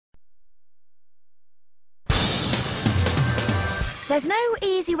There's no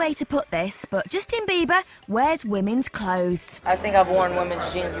easy way to put this, but Justin Bieber wears women's clothes. I think I've worn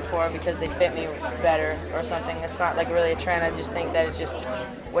women's jeans before because they fit me better or something. It's not like really a trend. I just think that it's just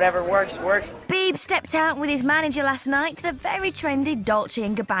whatever works, works. Biebe stepped out with his manager last night to the very trendy Dolce &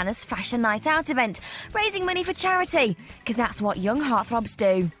 Gabbana's Fashion Night Out event, raising money for charity, because that's what young heartthrobs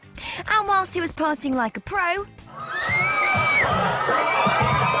do. And whilst he was partying like a pro,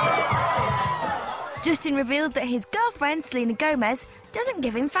 Justin revealed that his girlfriend, Selena Gomez, doesn't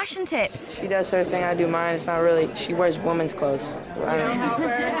give him fashion tips. She does her thing, I do mine. It's not really, she wears women's clothes.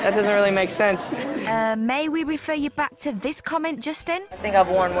 That doesn't really make sense. May we refer you back to this comment, Justin? I think I've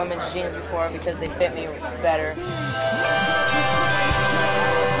worn women's jeans before because they fit me better.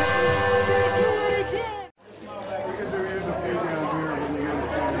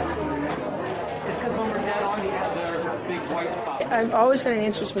 I've always had an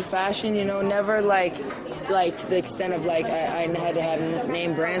interest for fashion, you know, never like to the extent of like I had to have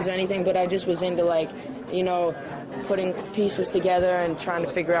name brands or anything, but I just was into like, you know, putting pieces together and trying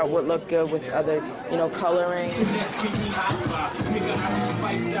to figure out what looked good with other, you know, coloring.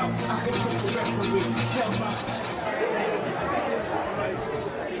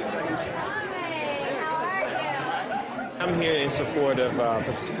 I'm here in support of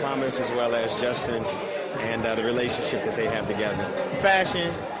Promise as well as Justin and the relationship that they have together.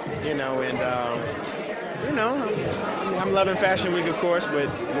 Fashion, you know, and, you know, I'm loving Fashion Week, of course, but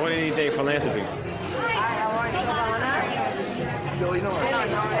more than anything, philanthropy. What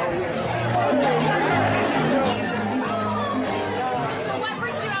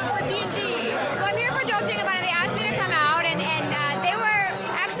brings you out for DG? Well, I'm here for Dolce & Gabbana. They asked me to come out, and they were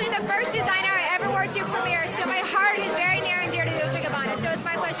actually the first designer I ever wore to premiere, so my heart is very near and dear to Dolce & Gabbana, so it's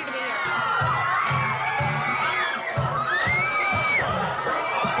my pleasure to be here.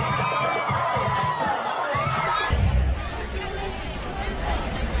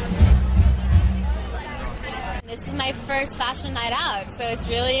 This is my first fashion night out, so it's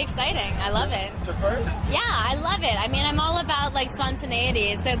really exciting. I love it. It's your first? Yeah, I love it. I mean, I'm all about like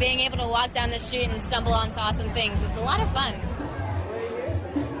spontaneity, so being able to walk down the street and stumble onto awesome things is a lot of fun.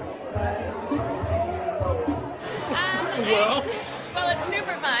 Well, it's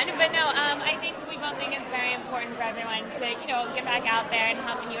super fun, but no, I think we both think it's very important for everyone to, you know, get back out there and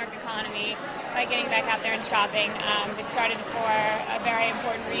help the New York economy by getting back out there and shopping. It started for a very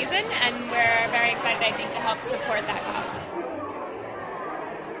important reason, and we're very excited, I think, to help support that cause.